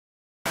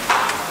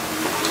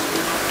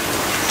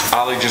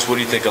Ollie, just what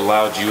do you think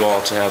allowed you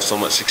all to have so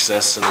much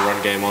success in the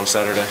run game on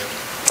Saturday?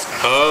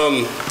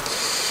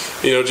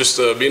 Just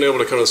being able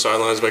to come to the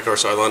sidelines, make our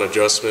sideline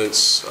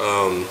adjustments,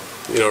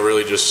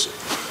 really just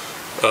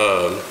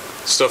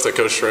stuff that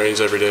Coach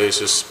trains every day is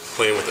just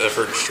playing with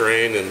effort and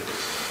strain and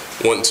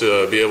wanting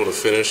to be able to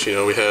finish.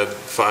 We had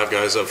 5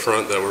 guys up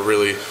front that were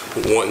really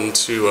wanting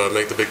to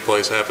make the big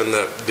plays happen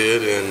that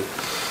did, and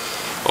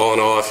all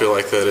in all, I feel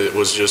like that it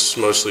was just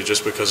mostly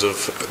just because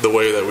of the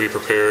way that we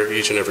prepare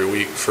each and every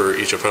week for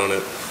each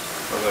opponent.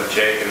 What about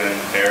Jake and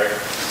then Eric?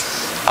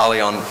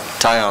 Ollie, on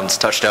Tyon's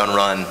touchdown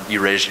run,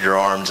 you raised your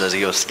arms as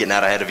he was getting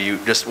out ahead of you.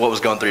 Just what was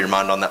going through your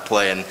mind on that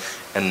play, and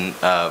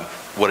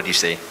what did you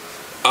see?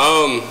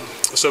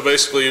 So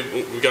basically,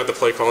 we got the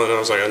play call, and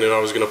I knew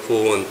I was going to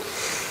pull, and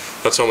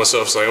I told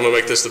myself, I'm going to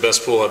make this the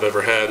best pull I've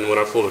ever had. And when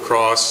I pulled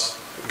across,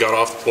 got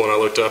off the pull, and I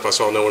looked up, I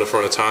saw no one in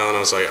front of Tyon, and I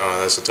was like,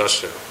 oh, that's a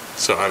touchdown.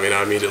 So, I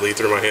immediately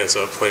threw my hands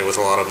up, playing with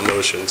a lot of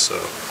emotion. So.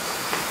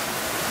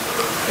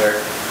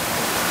 Eric?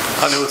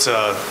 I know it's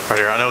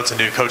I know it's a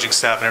new coaching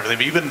staff and everything,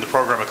 but you've been in the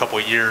program a couple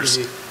of years.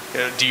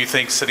 Mm-hmm. Do you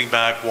think sitting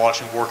back,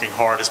 watching, working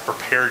hard has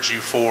prepared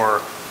you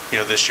for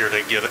this year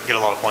to get a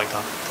lot of playing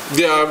time?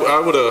 Yeah, I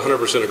would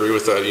 100% agree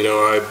with that.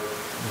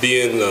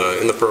 Being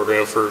in the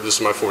program for this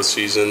is my 4th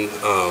season.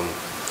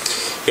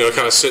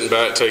 Kind of sitting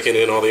back, taking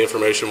in all the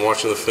information,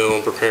 watching the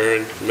film,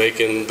 preparing,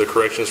 making the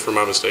corrections for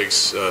my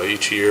mistakes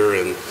each year,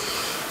 and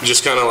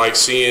just kind of like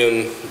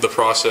seeing the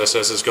process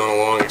as it's gone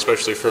along,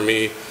 especially for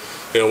me.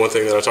 One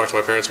thing that I talk to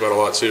my parents about a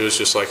lot too is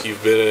just like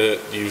you've been in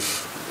it,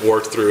 you've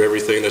worked through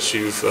everything that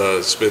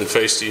it's been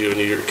faced to you, and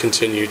you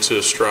continue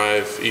to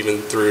strive even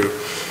through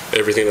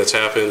everything that's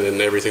happened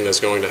and everything that's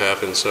going to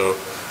happen. So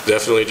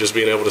definitely just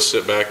being able to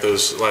sit back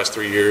those last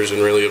 3 years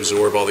and really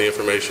absorb all the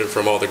information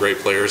from all the great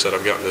players that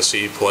I've gotten to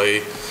see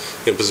play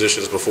in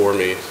positions before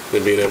me,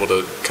 and being able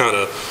to kind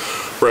of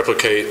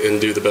replicate and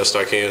do the best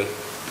I can.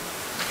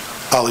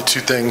 Ollie, 2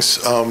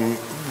 things.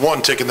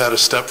 One, taking that a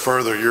step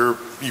further,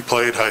 you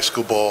played high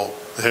school ball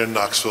here in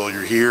Knoxville.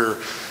 You're here.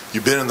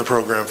 You've been in the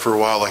program for a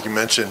while, like you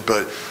mentioned,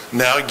 but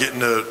now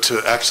getting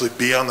to actually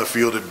be on the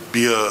field and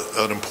be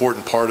an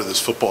important part of this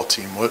football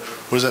team. What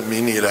does that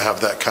mean to you to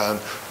have that kind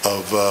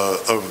of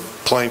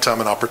playing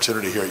time and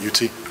opportunity here at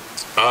UT?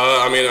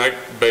 I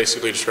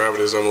basically describe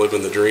it as I'm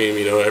living the dream.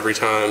 Every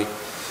time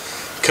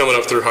coming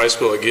up through high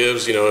school at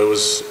Gibbs, it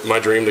was my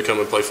dream to come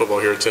and play football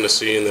here at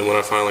Tennessee, and then when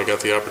I finally got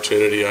the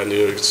opportunity, I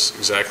knew it's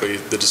exactly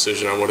the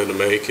decision I wanted to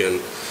make.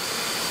 And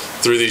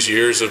through these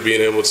years of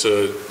being able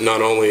to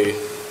not only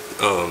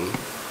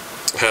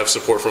have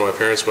support from my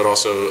parents, but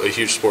also a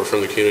huge support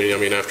from the community.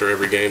 After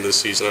every game this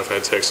season, I've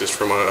had texts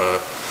from my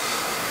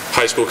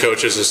high school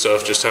coaches and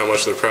stuff, just how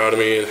much they're proud of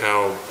me and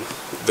how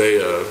they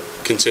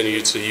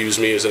continue to use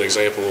me as an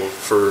example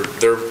for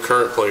their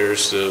current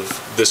players of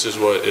this is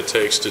what it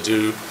takes to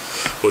do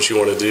what you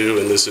want to do,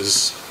 and this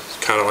is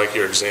kind of like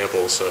your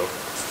example. So.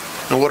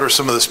 And what are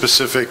some of the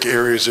specific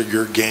areas of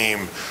your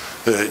game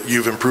that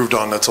you've improved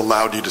on that's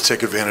allowed you to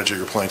take advantage of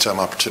your playing time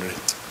opportunity?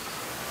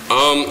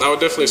 I would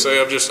definitely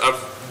say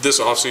this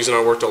offseason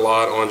I worked a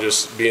lot on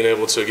just being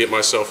able to get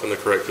myself in the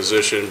correct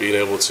position, being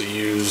able to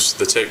use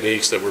the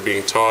techniques that we're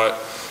being taught,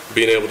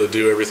 being able to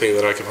do everything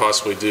that I could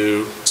possibly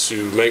do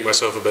to make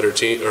myself a better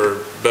team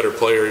or better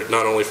player,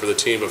 not only for the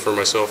team but for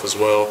myself as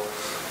well.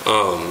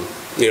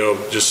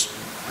 Just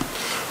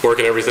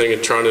working everything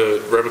and trying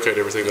to replicate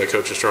everything that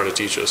coach is trying to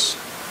teach us.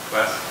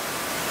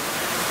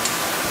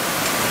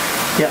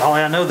 Yeah,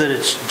 Ollie, I know that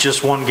it's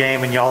just one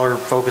game and y'all are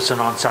focusing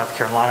on South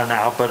Carolina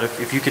now, but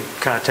if you could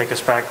kind of take us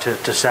back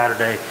to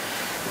Saturday,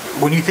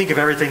 when you think of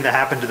everything that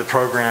happened to the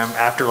program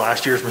after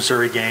last year's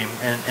Missouri game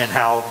and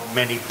how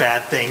many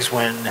bad things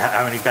went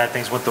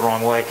the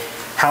wrong way,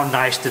 how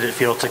nice did it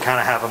feel to kind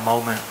of have a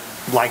moment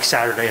like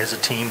Saturday as a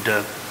team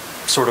to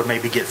sort of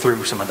maybe get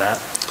through some of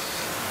that?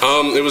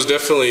 It was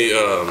definitely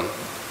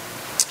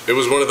it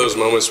was one of those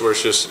moments where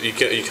it's just you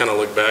kind of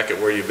look back at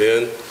where you've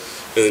been,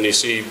 and then you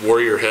see where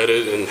you're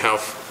headed and how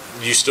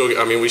we still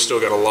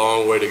got a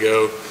long way to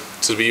go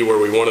to be where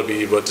we want to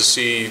be, but to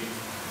see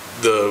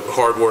the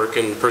hard work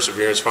and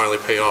perseverance finally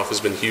pay off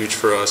has been huge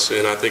for us,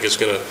 and I think it's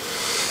going to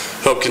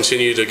help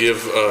continue to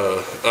give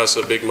us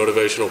a big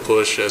motivational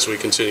push as we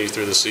continue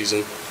through the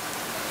season.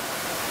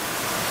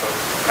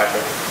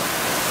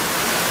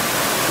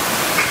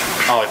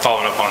 Ollie,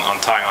 following up on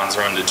Tyon's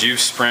run, did you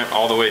sprint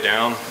all the way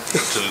down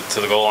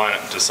to the goal line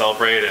to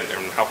celebrate, and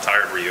how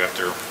tired were you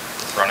after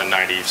running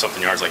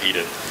 90-something yards like he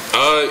did?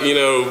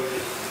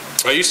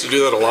 I used to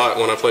do that a lot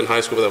when I played in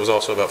high school, but that was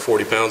also about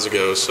 40 pounds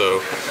ago,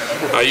 so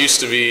I used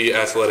to be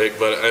athletic.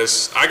 But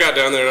as I got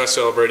down there and I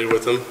celebrated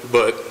with him,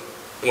 but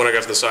when I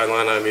got to the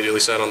sideline, I immediately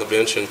sat on the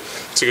bench and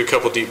took a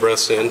couple deep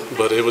breaths in,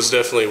 but it was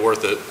definitely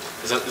worth it.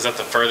 Is that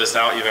the furthest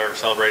out you've ever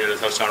celebrated a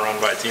touchdown run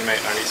by a teammate,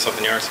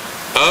 90-something yards?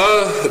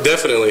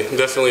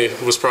 Definitely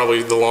was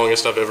probably the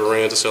longest I've ever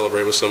ran to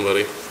celebrate with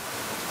somebody.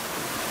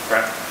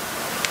 Right.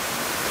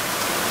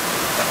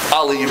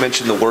 Ollie, you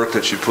mentioned the work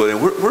that you put in.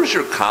 Where's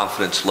your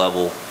confidence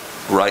level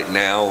right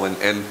now,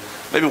 and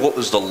maybe what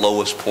was the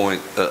lowest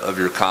point of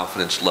your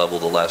confidence level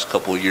the last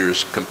couple of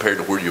years compared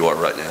to where you are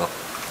right now?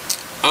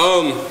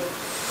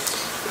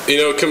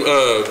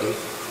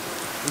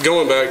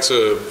 Going back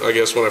to, I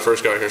guess, when I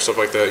first got here, stuff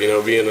like that,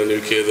 being a new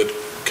kid that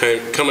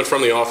coming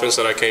from the offense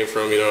that I came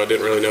from, I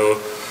didn't really know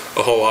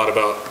a whole lot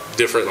about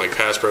different like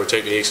pass pro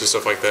techniques and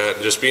stuff like that.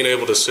 And just being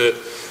able to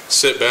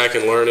sit back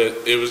and learn it,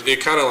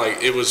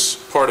 it was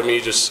part of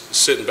me just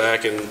sitting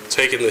back and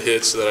taking the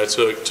hits that I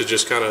took to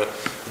just kind of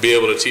be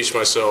able to teach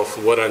myself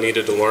what I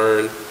needed to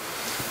learn.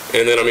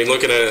 And then,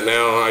 looking at it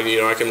now,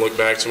 I can look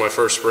back to my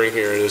first spring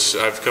here, and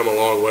I've come a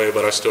long way,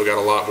 but I still got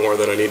a lot more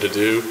that I need to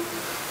do.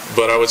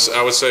 But I would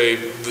say,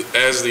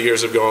 as the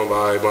years have gone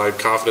by, my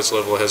confidence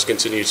level has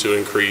continued to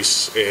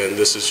increase, and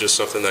this is just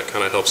something that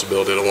kind of helps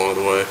build it along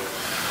the way.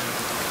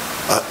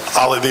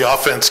 Ollie, the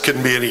offense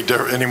couldn't be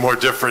any more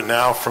different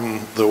now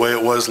from the way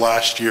it was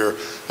last year.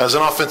 As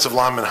an offensive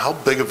lineman, how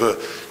big of a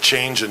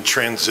change and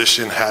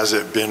transition has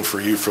it been for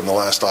you from the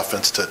last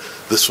offense to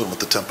this one with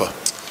the tempo?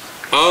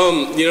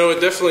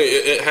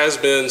 It has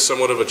been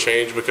somewhat of a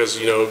change because,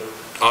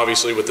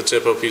 obviously with the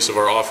tempo piece of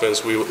our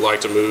offense, we would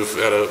like to move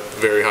at a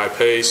very high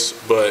pace,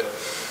 but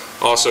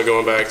also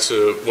going back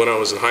to when I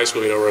was in high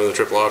school, running the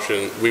triple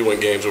option, we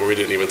went games where we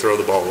didn't even throw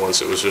the ball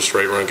once. It was just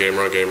straight run game,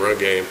 run game, run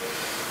game.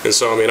 And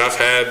so, I've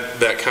had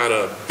that kind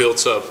of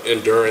built up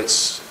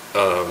endurance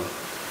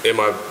in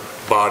my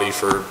body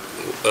for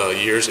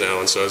years now,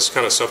 and so it's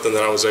kind of something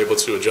that I was able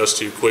to adjust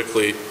to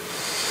quickly.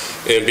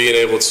 And being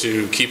able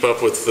to keep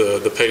up with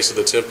the pace of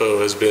the tempo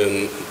has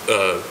been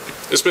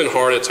it's been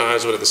hard at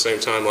times, but at the same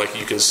time, like,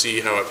 you can see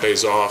how it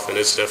pays off, and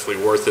it's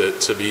definitely worth it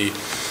to be,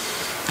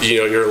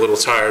 you're a little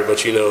tired,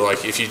 but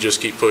like, if you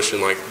just keep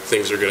pushing, like,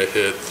 things are going to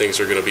hit, things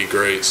are going to be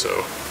great.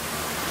 So,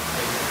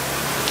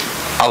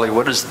 Ollie,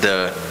 what has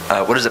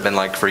it been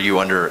like for you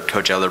under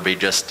Coach Ellerby,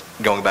 just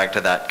going back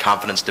to that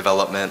confidence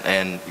development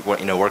and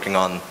working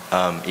on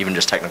even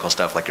just technical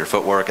stuff like your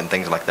footwork and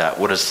things like that?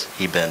 What has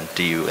he been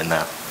to you in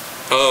that?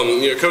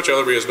 Coach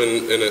Ellerby has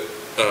been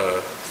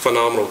a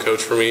phenomenal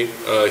coach for me.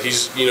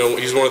 He's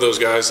one of those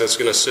guys that's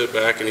going to sit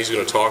back and he's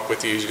going to talk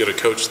with you. He's going to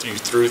coach you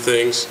through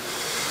things.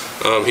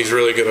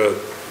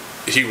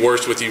 He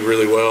works with you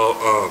really well.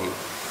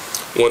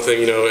 One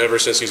thing, ever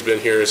since he's been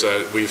here is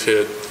that we've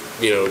hit,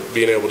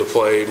 being able to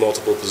play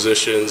multiple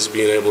positions,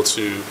 being able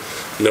to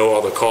know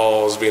all the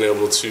calls, being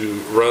able to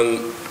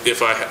run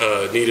if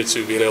I needed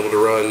to, being able to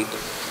run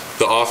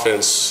the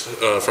offense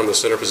from the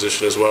center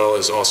position as well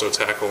as also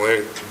tackle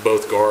and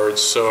both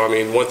guards. So,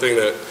 one thing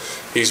that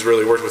he's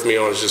really worked with me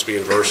on is just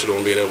being versatile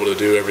and being able to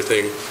do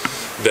everything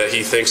that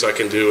he thinks I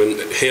can do. And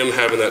him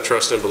having that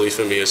trust and belief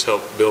in me has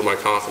helped build my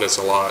confidence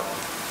a lot.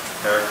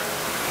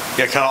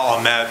 Yeah, kind of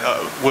on that,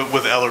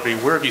 with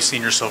Ellerby, where have you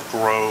seen yourself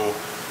grow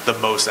the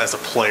most as a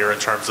player in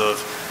terms of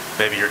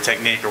maybe your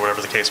technique or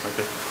whatever the case may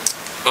be?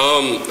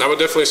 I would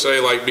definitely say,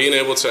 like, being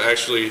able to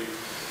actually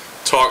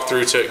talk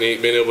through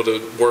technique, being able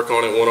to work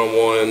on it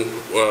one-on-one,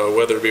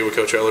 whether it be with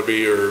Coach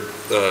Ellerby or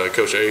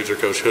Coach Aves or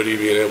Coach Hoodie,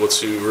 being able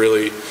to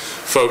really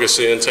focus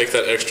in, take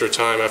that extra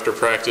time after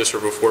practice or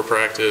before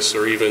practice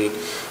or even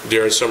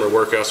during summer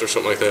workouts or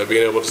something like that,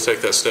 being able to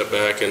take that step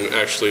back and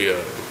actually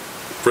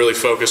really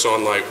focus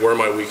on, like, where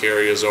my weak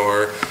areas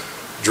are,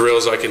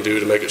 drills I can do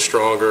to make it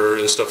stronger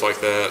and stuff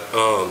like that.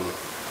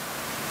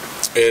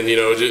 And,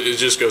 it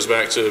just goes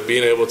back to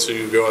being able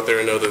to go out there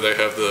and know that they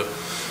have the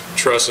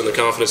trust and the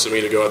confidence in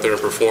me to go out there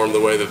and perform the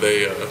way that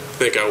they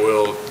think I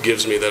will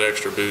gives me that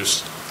extra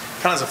boost.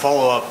 Kind of as a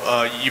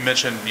follow-up, you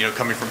mentioned,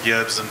 coming from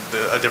Gibbs and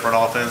a different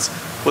offense.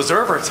 Was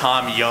there ever a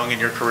time young in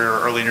your career or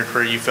early in your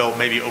career you felt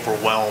maybe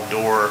overwhelmed,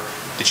 or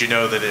did you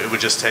know that it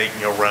would just take,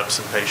 reps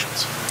and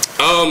patience?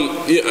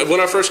 Yeah, when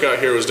I first got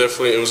here,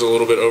 it was a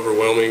little bit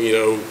overwhelming.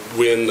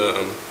 When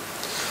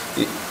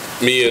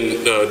me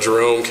and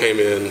Jerome came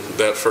in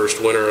that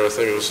first winter, I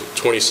think it was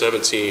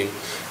 2017,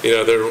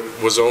 there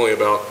was only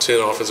about 10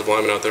 offensive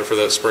linemen out there for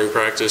that spring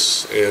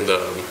practice, and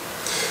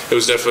it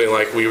was definitely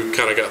like we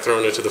kind of got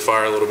thrown into the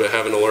fire a little bit,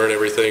 having to learn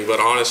everything.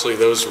 But honestly,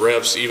 those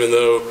reps, even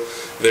though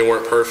they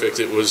weren't perfect,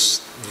 it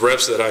was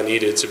reps that I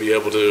needed to be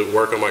able to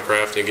work on my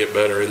craft and get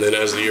better. And then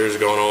as the years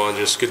gone on,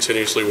 just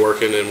continuously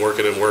working and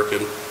working and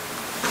working.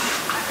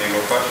 Any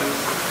more questions?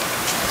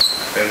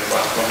 Ben's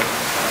last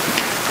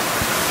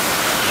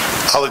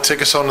one. Ollie,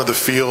 take us onto the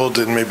field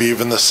and maybe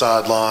even the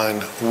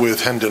sideline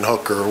with Hendon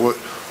Hooker.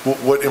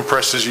 What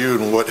impresses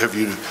you, and what have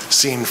you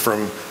seen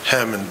from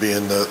him and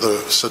being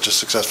such a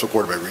successful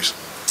quarterback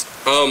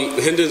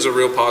recently? Hendon's a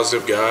real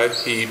positive guy.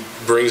 He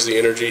brings the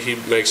energy. He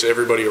makes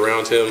everybody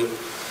around him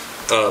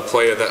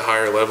play at that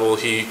higher level.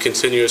 He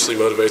continuously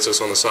motivates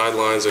us on the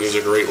sidelines, and he's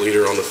a great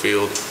leader on the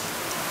field.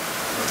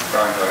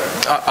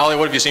 Ollie,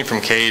 what have you seen from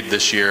Cade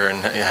this year,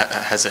 and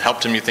has it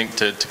helped him, you think,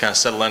 to kind of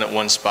settle in at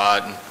one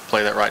spot and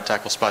play that right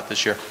tackle spot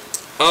this year?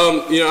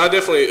 I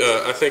definitely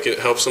I think it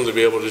helps him to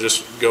be able to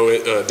just go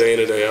day in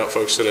and day out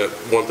focusing at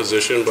one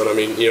position. But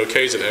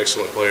Cade's an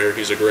excellent player.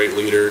 He's a great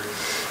leader,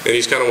 and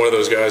he's kind of one of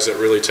those guys that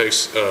really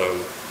takes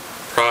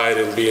pride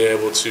in being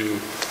able to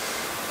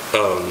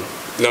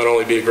not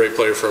only be a great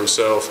player for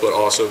himself, but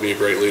also be a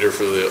great leader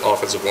for the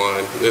offensive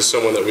line. Is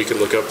someone that we can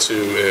look up to,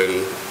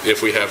 and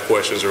if we have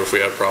questions or if we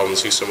have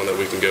problems, he's someone that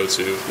we can go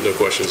to, no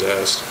questions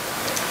asked.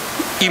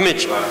 You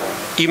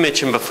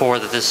mentioned before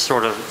that this is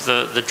sort of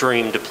the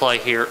dream to play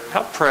here.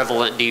 How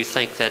prevalent do you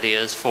think that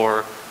is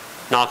for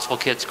Knoxville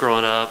kids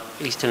growing up,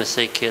 East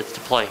Tennessee kids to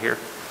play here?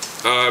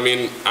 I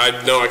mean, I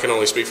know I can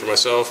only speak for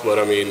myself, but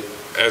I mean,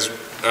 as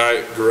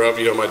I grew up,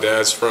 my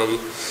dad's from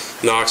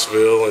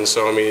Knoxville, and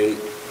so I mean,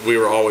 we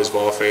were always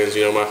Vol fans.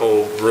 My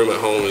whole room at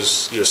home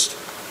is just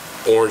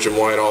orange and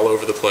white all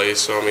over the place.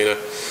 So I mean,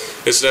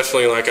 it's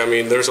definitely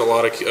there's a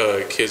lot of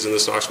kids in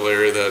this Knoxville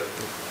area that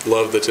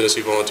love the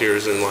Tennessee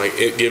Volunteers, and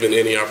given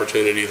any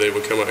opportunity, they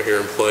would come out here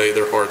and play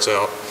their hearts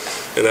out.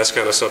 And that's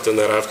kind of something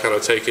that I've kind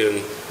of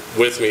taken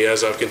with me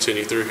as I've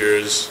continued through here,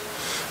 is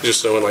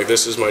just knowing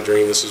this is my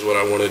dream, this is what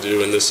I want to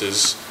do, and this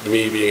is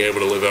me being able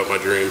to live out my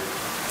dream.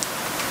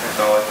 Thanks,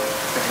 Ollie.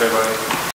 Thanks, everybody.